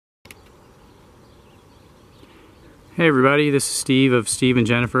Hey everybody, this is Steve of Steve and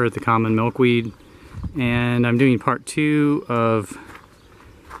Jennifer at the Common Milkweed, and I'm doing part 2 of,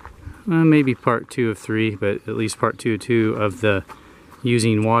 maybe part 2 of 3, but at least part 2 of the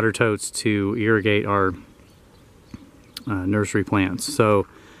using water totes to irrigate our nursery plants. So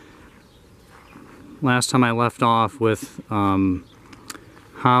last time I left off with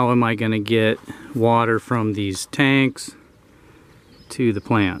how am I going to get water from these tanks to the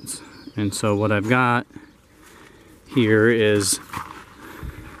plants. And so what I've got here is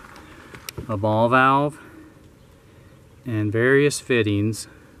a ball valve and various fittings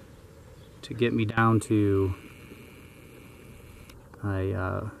to get me down to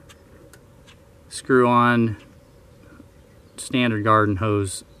a screw-on standard garden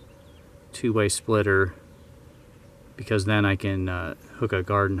hose two-way splitter, because then I can hook a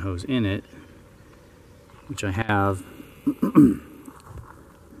garden hose in it, which I have.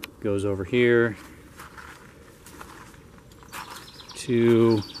 Goes over here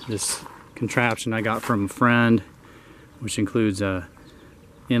to this contraption I got from a friend, which includes a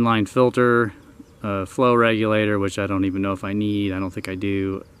inline filter, a flow regulator, which I don't even know if I need. I don't think I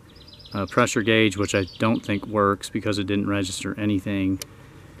do. A pressure gauge, which I don't think works because it didn't register anything.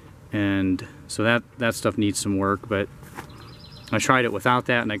 And so that stuff needs some work, but I tried it without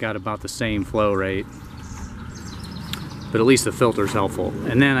that and I got about the same flow rate. But at least the filter is helpful.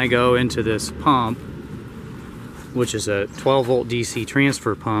 And then I go into this pump, which is a 12 volt DC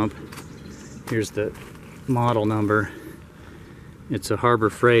transfer pump. Here's the model number. It's a Harbor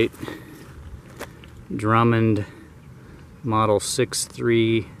Freight Drummond model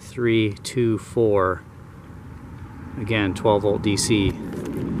 63324. Again, 12 volt DC.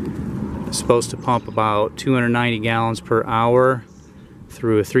 It's supposed to pump about 290 gallons per hour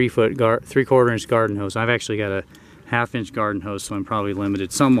through a 3/4 inch garden hose. I've actually got a 1/2 inch garden hose, so I'm probably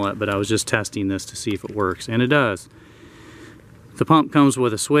limited somewhat, but I was just testing this to see if it works, and it does. The pump comes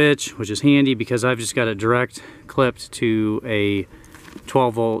with a switch, which is handy because I've just got it direct clipped to a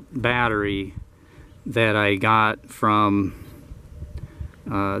 12 volt battery that I got from,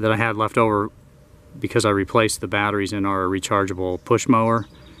 that I had left over because I replaced the batteries in our rechargeable push mower.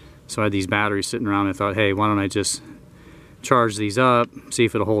 So I had these batteries sitting around and I thought, hey, why don't I just charge these up, see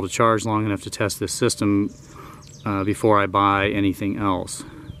if it'll hold a charge long enough to test this system before I buy anything else.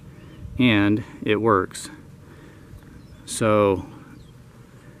 And it works. So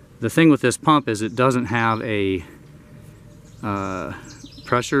the thing with this pump is it doesn't have a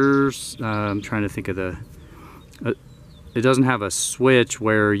pressures, I'm trying to think of the, it doesn't have a switch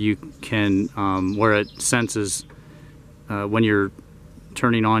where you can, where it senses when you're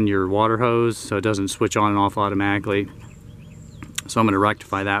turning on your water hose, so it doesn't switch on and off automatically. So I'm going to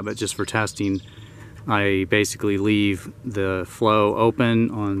rectify that, but just for testing, I basically leave the flow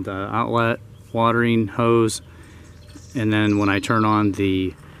open on the outlet watering hose, and then when I turn on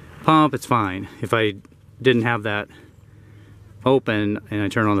the pump, it's fine. If I didn't have that open and I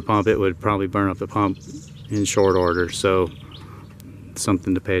turn on the pump, it would probably burn up the pump in short order, so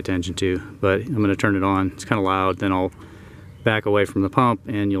something to pay attention to. But I'm going to turn it on. It's kind of loud, then I'll back away from the pump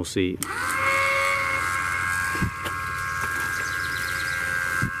and you'll see.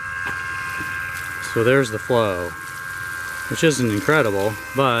 So there's the flow, which isn't incredible,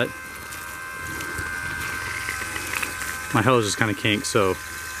 but my hose is kind of kinked, so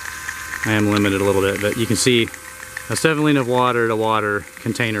I am limited a little bit. But you can see that's definitely enough water to water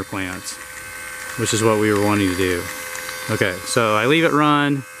container plants, which is what we were wanting to do. Okay, so I leave it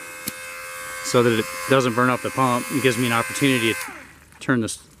run so that it doesn't burn up the pump. It gives me an opportunity to turn the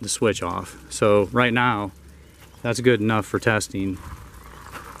switch off. So right now, that's good enough for testing.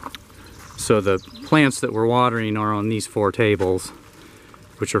 So the plants that we're watering are on these 4 tables,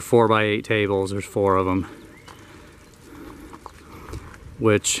 which are 4x8 tables. There's 4 of them,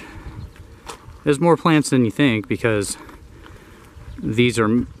 which is more plants than you think, because these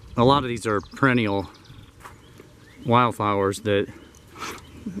are, a lot of these are perennial wildflowers that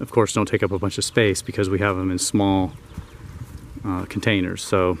of course don't take up a bunch of space because we have them in small containers.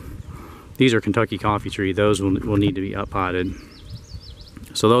 So these are Kentucky coffee tree. Those will need to be up potted.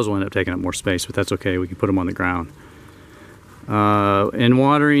 So those will end up taking up more space, but that's okay. We can put them on the ground. In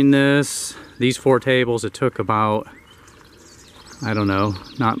watering these 4 tables, it took about, I don't know,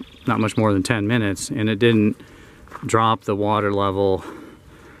 not much more than 10 minutes, and it didn't drop the water level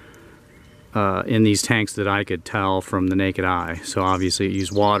in these tanks that I could tell from the naked eye. So obviously it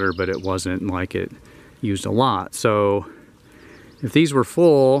used water, but it wasn't like it used a lot. So if these were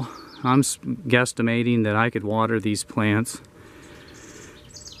full, I'm guesstimating that I could water these plants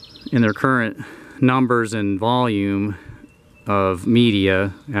in their current numbers and volume of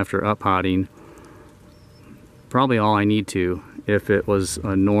media after up potting probably all I need to if it was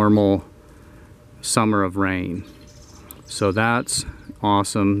a normal summer of rain. So that's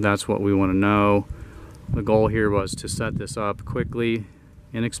awesome. That's what we want to know. The goal here was to set this up quickly,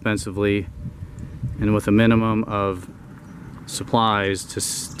 inexpensively, and with a minimum of supplies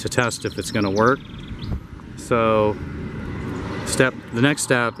to test if it's going to work. So the next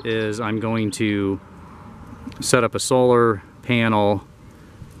step is I'm going to set up a solar panel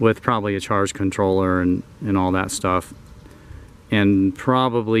with probably a charge controller and all that stuff, and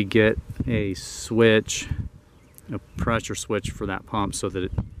probably get a switch, a pressure switch for that pump, so that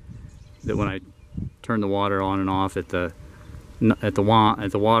when I turn the water on and off at the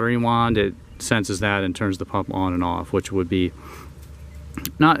watering wand, it senses that and turns the pump on and off, which would be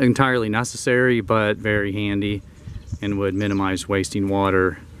not entirely necessary but very handy and would minimize wasting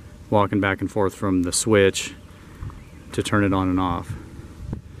water walking back and forth from the switch to turn it on and off.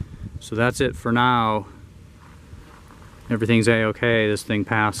 So that's it for now. Everything's a-okay. This thing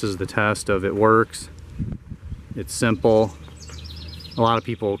passes the test of it works. It's simple. A lot of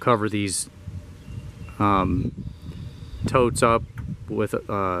people cover these totes up with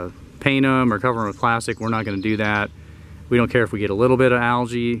paint them or cover them with plastic. We're not going to do that. We don't care if we get a little bit of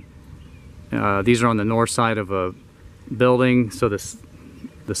algae. These are on the north side of a building, so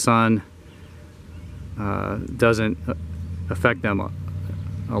the sun doesn't affect them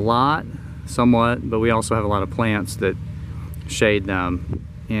a lot, somewhat, but we also have a lot of plants that shade them.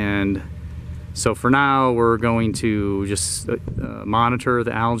 And so for now we're going to just monitor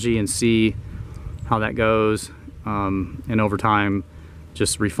the algae and see how that goes, and over time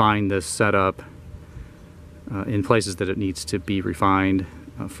just refine this setup in places that it needs to be refined.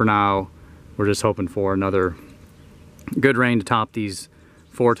 For now we're just hoping for another good rain to top these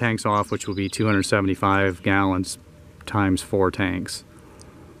 4 tanks off, which will be 275 gallons times 4 tanks.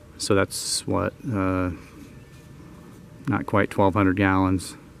 So that's what, not quite 1,200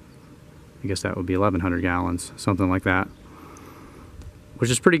 gallons. I guess that would be 1,100 gallons, something like that,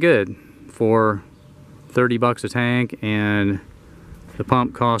 which is pretty good for 30 bucks a tank, and the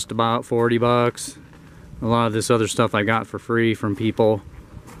pump cost about 40 bucks. A lot of this other stuff I got for free from people,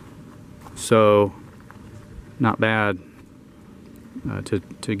 so not bad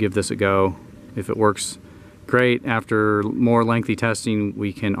to give this a go. If it works, great. After more lengthy testing,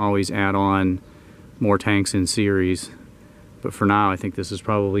 we can always add on more tanks in series, but for now I think this is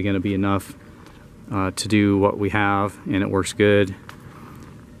probably going to be enough to do what we have, and it works good.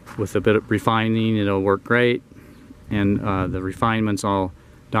 With a bit of refining, it'll work great, and the refinements I'll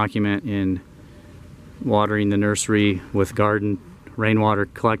document in Watering the Nursery with Garden Rainwater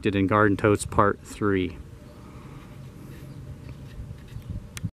Collected in Garden Totes Part 3.